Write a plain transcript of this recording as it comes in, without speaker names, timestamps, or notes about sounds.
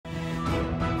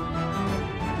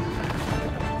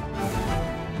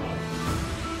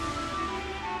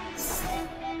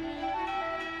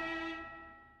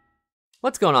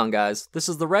What's going on, guys? This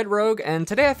is the Red Rogue, and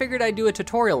today I figured I'd do a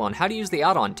tutorial on how to use the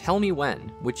add-on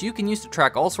TellMeWhen, which you can use to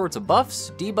track all sorts of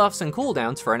buffs, debuffs, and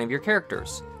cooldowns for any of your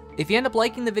characters. If you end up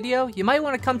liking the video, you might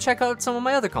want to come check out some of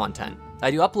my other content.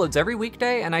 I do uploads every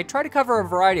weekday, and I try to cover a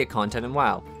variety of content in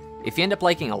WoW. If you end up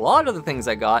liking a lot of the things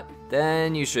I got,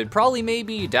 then you should probably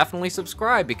definitely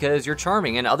subscribe because you're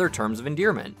charming in other terms of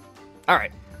endearment.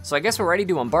 Alright, so I guess we're ready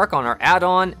to embark on our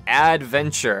add-on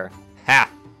adventure. Ha!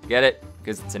 Get it?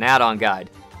 Because it's an add-on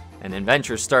guide. And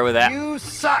adventures start with that. You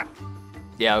suck!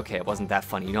 Yeah, okay, it wasn't that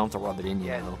funny. You don't have to rub it in, you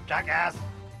know. Jackass!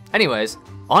 Anyways,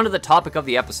 on to the topic of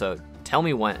the episode,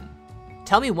 TellMeWhen.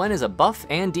 TellMeWhen is a buff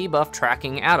and debuff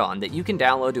tracking add-on that you can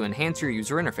download to enhance your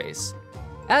user interface.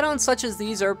 Add-ons such as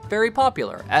these are very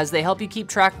popular, as they help you keep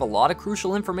track of a lot of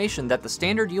crucial information that the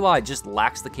standard UI just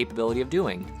lacks the capability of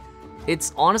doing.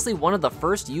 It's honestly one of the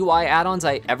first UI add-ons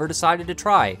I ever decided to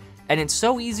try, and it's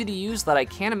so easy to use that I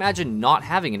can't imagine not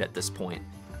having it at this point.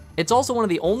 It's also one of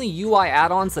the only UI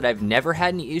add-ons that I've never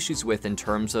had any issues with in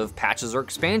terms of patches or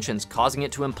expansions causing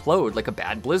it to implode like a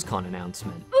bad BlizzCon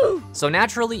announcement. So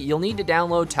naturally, you'll need to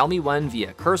download TellMeWhen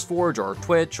via CurseForge or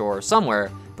Twitch or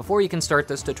somewhere before you can start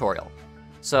this tutorial.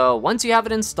 So once you have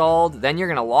it installed, then you're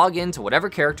gonna log into whatever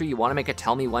character you wanna make a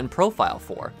TellMeWhen profile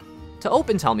for. To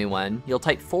open TellMeWhen, you'll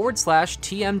type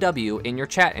 /TMW in your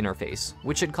chat interface,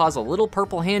 which should cause a little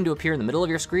purple hand to appear in the middle of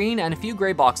your screen and a few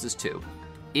gray boxes too.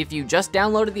 If you just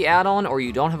downloaded the add-on or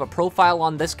you don't have a profile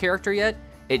on this character yet,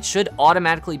 it should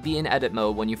automatically be in edit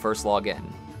mode when you first log in.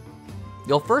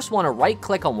 You'll first want to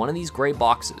right-click on one of these gray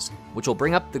boxes, which will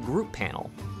bring up the group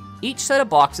panel. Each set of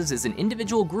boxes is an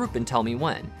individual group in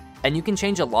TellMeWhen, and you can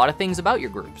change a lot of things about your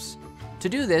groups. To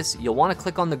do this, you'll want to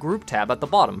click on the group tab at the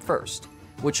bottom first,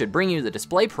 which should bring you the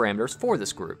display parameters for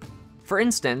this group. For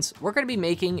instance, we're going to be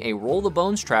making a Roll the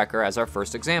Bones tracker as our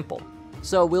first example.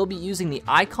 So we'll be using the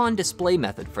icon display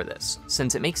method for this,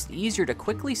 since it makes it easier to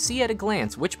quickly see at a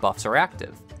glance which buffs are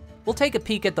active. We'll take a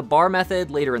peek at the bar method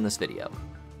later in this video.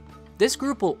 This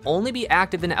group will only be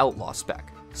active in Outlaw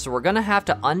spec, so we're going to have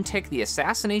to untick the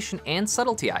Assassination and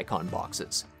Subtlety icon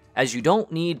boxes, as you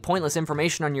don't need pointless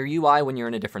information on your UI when you're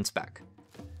in a different spec.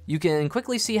 You can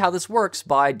quickly see how this works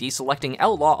by deselecting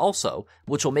Outlaw also,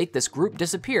 which will make this group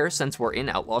disappear since we're in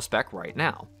Outlaw spec right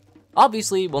now.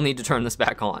 Obviously, we'll need to turn this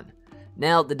back on.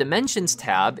 Now, the Dimensions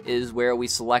tab is where we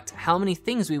select how many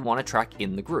things we want to track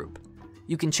in the group.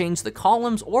 You can change the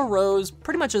columns or rows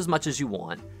pretty much as you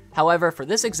want. However, for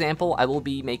this example, I will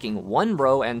be making 1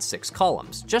 row and 6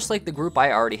 columns, just like the group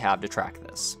I already have to track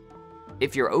this.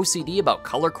 If you're OCD about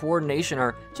color coordination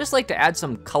or just like to add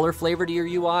some color flavor to your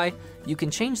UI, you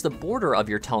can change the border of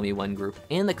your TellMeWhen group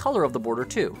and the color of the border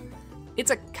too.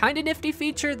 It's a kinda nifty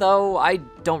feature, though I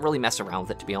don't really mess around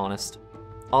with it, to be honest.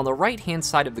 On the right-hand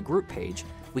side of the group page,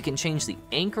 we can change the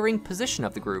anchoring position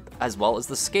of the group as well as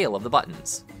the scale of the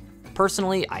buttons.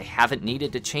 Personally, I haven't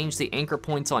needed to change the anchor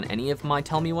points on any of my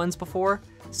TellMeWhens before,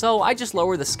 so I just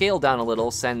lower the scale down a little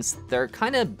since they're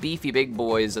kinda beefy big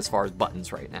boys as far as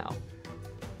buttons right now.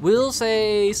 We'll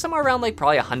say somewhere around like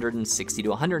probably 160 to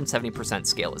 170%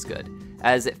 scale is good,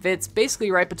 as it fits basically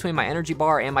right between my energy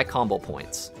bar and my combo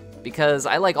points, because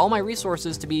I like all my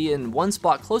resources to be in one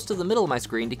spot close to the middle of my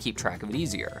screen to keep track of it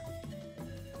easier.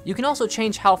 You can also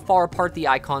change how far apart the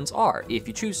icons are if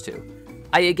you choose to.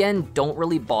 I again don't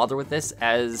really bother with this,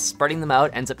 as spreading them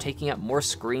out ends up taking up more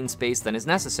screen space than is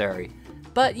necessary,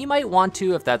 but you might want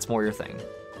to if that's more your thing.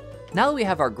 Now that we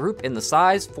have our group in the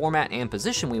size, format, and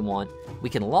position we want, we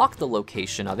can lock the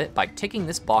location of it by ticking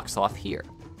this box off here.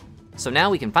 So now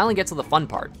we can finally get to the fun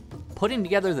part, putting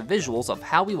together the visuals of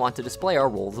how we want to display our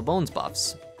Roll the Bones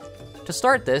buffs. To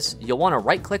start this, you'll want to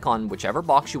right-click on whichever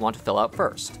box you want to fill out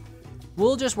first.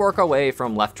 We'll just work our way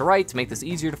from left to right to make this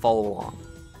easier to follow along.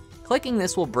 Clicking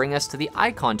this will bring us to the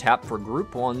icon tab for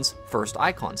Group 1's first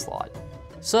icon slot.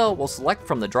 So we'll select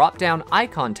from the drop-down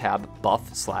icon tab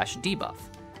buff/debuff,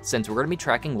 since we're going to be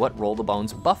tracking what Roll the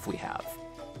Bones buff we have.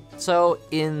 So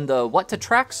in the What to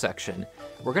Track section,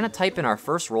 we're going to type in our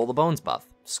first Roll the Bones buff,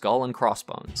 Skull and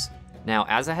Crossbones. Now,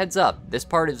 as a heads up, this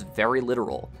part is very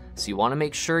literal, so you want to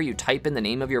make sure you type in the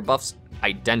name of your buffs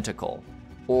identical,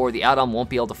 or the add-on won't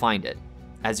be able to find it.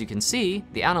 As you can see,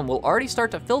 the add-on will already start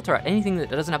to filter out anything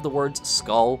that doesn't have the words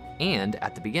Skull and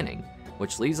at the beginning,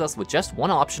 which leaves us with just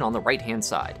one option on the right-hand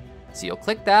side. So you'll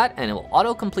click that and it will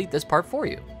auto-complete this part for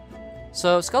you.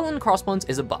 So Skull and Crossbones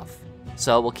is a buff,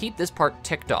 so we'll keep this part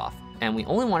ticked off, and we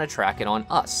only want to track it on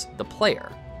us, the player.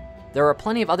 There are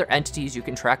plenty of other entities you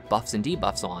can track buffs and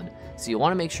debuffs on, so you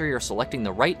want to make sure you're selecting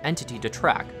the right entity to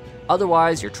track,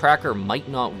 otherwise your tracker might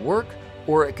not work,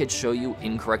 or it could show you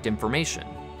incorrect information.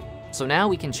 So now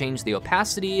we can change the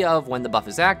opacity of when the buff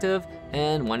is active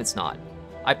and when it's not.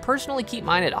 I personally keep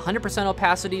mine at 100%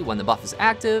 opacity when the buff is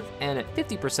active, and at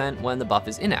 50% when the buff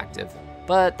is inactive.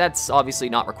 But that's obviously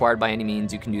not required by any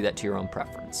means, you can do that to your own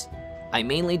preference. I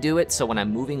mainly do it so when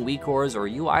I'm moving weak ores or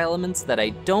UI elements that I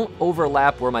don't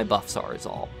overlap where my buffs are is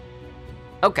all.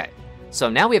 Okay, so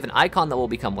now we have an icon that will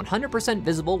become 100%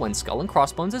 visible when Skull and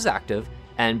Crossbones is active,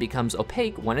 and becomes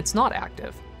opaque when it's not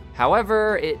active.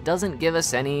 However, it doesn't give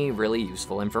us any really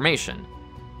useful information.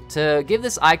 To give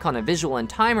this icon a visual and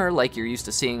timer like you're used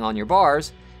to seeing on your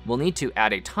bars, we'll need to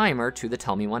add a timer to the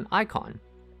TellMeWhen icon.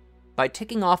 By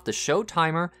ticking off the Show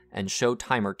Timer and Show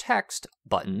Timer Text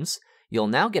buttons, you'll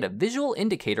now get a visual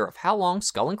indicator of how long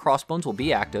Skull and Crossbones will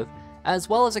be active, as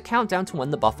well as a countdown to when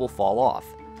the buff will fall off.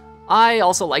 I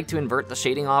also like to invert the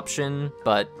shading option,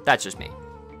 but that's just me.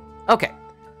 Okay,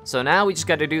 so now we just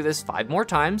gotta do this 5 more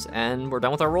times, and we're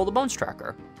done with our Roll the Bones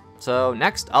tracker. So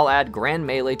next, I'll add Grand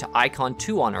Melee to Icon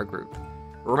 2 on our group.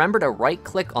 Remember to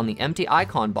right-click on the empty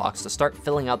icon box to start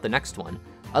filling out the next one.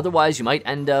 Otherwise, you might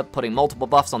end up putting multiple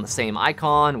buffs on the same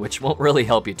icon, which won't really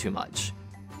help you too much.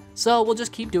 So we'll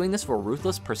just keep doing this for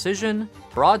Ruthless Precision,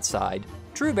 Broadside,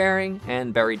 True Bearing,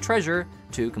 and Buried Treasure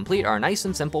to complete our nice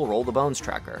and simple Roll the Bones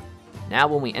tracker. Now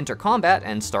when we enter combat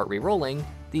and start re-rolling,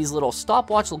 these little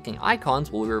stopwatch looking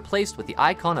icons will be replaced with the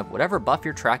icon of whatever buff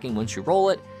you're tracking once you roll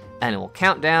it, and it will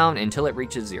count down until it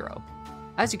reaches 0.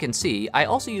 As you can see, I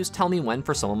also use TellMeWhen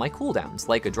for some of my cooldowns,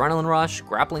 like Adrenaline Rush,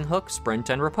 Grappling Hook, Sprint,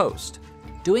 and Riposte.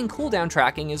 Doing cooldown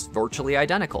tracking is virtually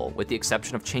identical, with the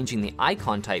exception of changing the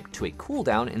icon type to a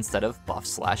cooldown instead of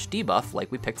buff/debuff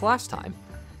like we picked last time.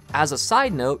 As a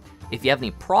side note, if you have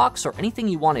any procs or anything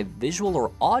you want a visual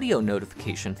or audio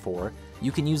notification for,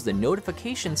 you can use the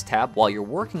Notifications tab while you're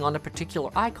working on a particular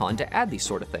icon to add these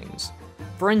sort of things.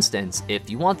 For instance, if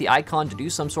you want the icon to do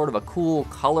some sort of a cool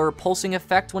color pulsing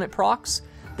effect when it procs,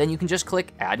 then you can just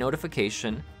click Add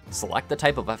Notification, select the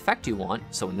type of effect you want,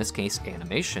 so in this case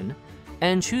animation,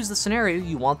 and choose the scenario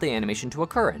you want the animation to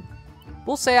occur in.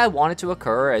 We'll say I want it to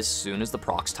occur as soon as the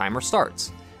procs timer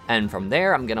starts, and from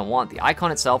there I'm going to want the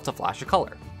icon itself to flash a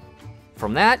color.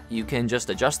 From that, you can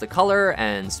just adjust the color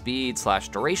and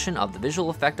speed/duration of the visual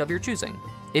effect of your choosing,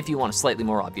 if you want a slightly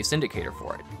more obvious indicator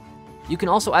for it. You can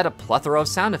also add a plethora of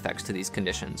sound effects to these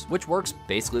conditions, which works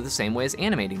basically the same way as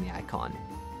animating the icon.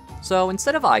 So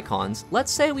instead of icons,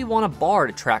 let's say we want a bar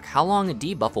to track how long a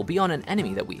debuff will be on an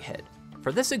enemy that we hit.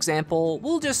 For this example,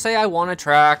 we'll just say I want to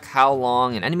track how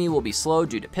long an enemy will be slowed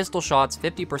due to pistol shots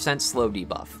 50% slow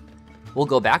debuff. We'll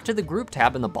go back to the group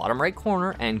tab in the bottom right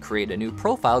corner and create a new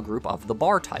profile group of the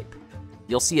bar type.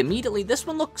 You'll see immediately this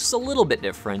one looks a little bit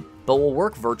different, but will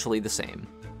work virtually the same.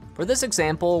 For this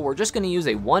example, we're just going to use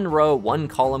a 1-row,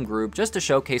 1-column group just to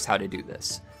showcase how to do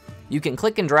this. You can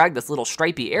click and drag this little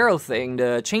stripy arrow thing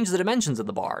to change the dimensions of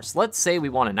the bars. Let's say we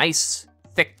want a nice,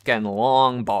 thick, and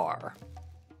long bar.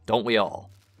 Don't we all?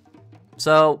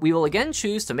 So we will again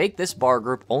choose to make this bar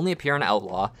group only appear on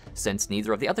Outlaw, since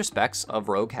neither of the other specs of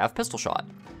Rogue have Pistol Shot.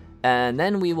 And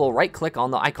then we will right-click on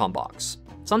the icon box.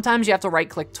 Sometimes you have to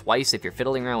right-click twice if you're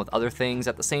fiddling around with other things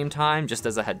at the same time, just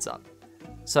as a heads up.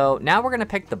 So now we're going to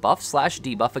pick the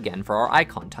buff/debuff again for our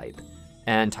icon type,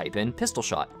 and type in Pistol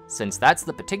Shot, since that's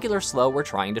the particular slow we're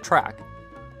trying to track.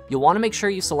 You'll want to make sure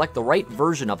you select the right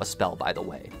version of a spell, by the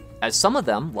way, as some of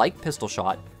them, like Pistol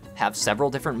Shot, have several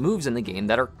different moves in the game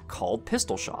that are called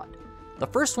Pistol Shot. The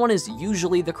first one is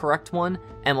usually the correct one,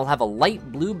 and will have a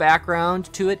light blue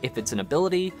background to it if it's an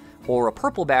ability, or a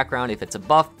purple background if it's a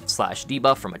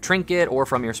buff/debuff from a trinket or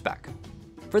from your spec.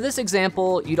 For this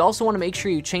example, you'd also want to make sure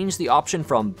you change the option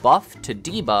from buff to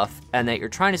debuff, and that you're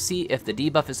trying to see if the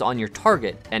debuff is on your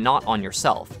target and not on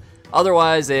yourself.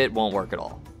 Otherwise, it won't work at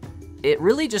all. It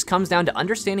really just comes down to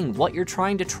understanding what you're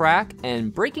trying to track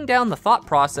and breaking down the thought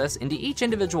process into each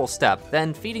individual step,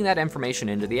 then feeding that information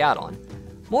into the add-on.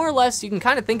 More or less, you can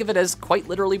kind of think of it as quite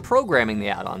literally programming the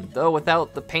add-on, though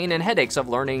without the pain and headaches of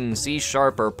learning C#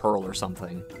 or Perl or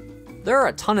something. There are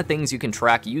a ton of things you can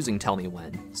track using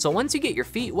TellMeWhen, so once you get your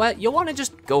feet wet, you'll want to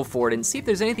just go for it and see if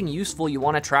there's anything useful you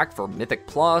want to track for Mythic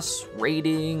Plus,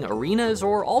 raiding, arenas,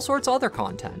 or all sorts of other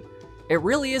content. It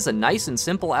really is a nice and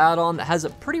simple add-on that has a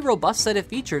pretty robust set of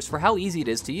features for how easy it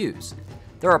is to use.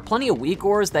 There are plenty of weak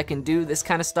ores that can do this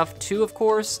kind of stuff too, of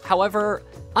course. However,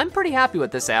 I'm pretty happy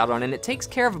with this add-on, and it takes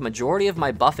care of a majority of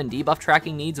my buff and debuff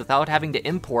tracking needs without having to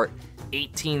import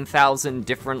 18,000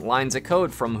 different lines of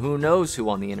code from who knows who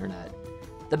on the internet.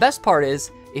 The best part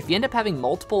is, if you end up having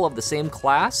multiple of the same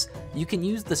class, you can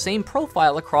use the same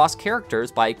profile across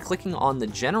characters by clicking on the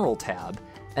General tab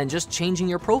and just changing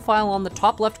your profile on the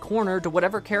top left corner to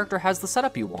whatever character has the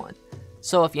setup you want.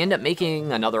 So if you end up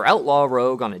making another outlaw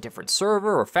rogue on a different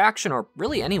server or faction or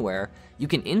really anywhere, you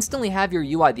can instantly have your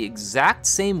UI the exact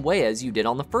same way as you did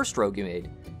on the first rogue you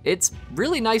made. It's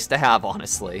really nice to have,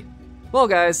 honestly. Well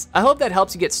guys, I hope that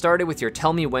helps you get started with your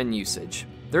TellMeWhen usage.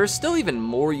 There's still even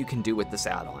more you can do with this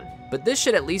add-on, but this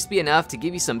should at least be enough to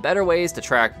give you some better ways to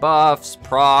track buffs,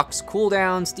 procs,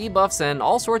 cooldowns, debuffs, and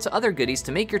all sorts of other goodies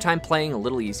to make your time playing a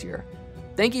little easier.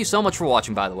 Thank you so much for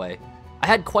watching, by the way. I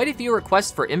had quite a few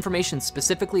requests for information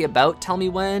specifically about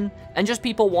TellMeWhen, and just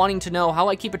people wanting to know how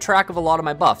I keep a track of a lot of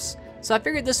my buffs, so I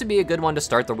figured this would be a good one to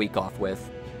start the week off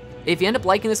with. If you end up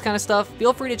liking this kind of stuff,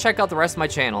 feel free to check out the rest of my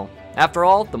channel. After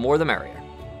all, the more the merrier.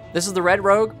 This is the Red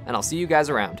Rogue, and I'll see you guys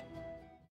around.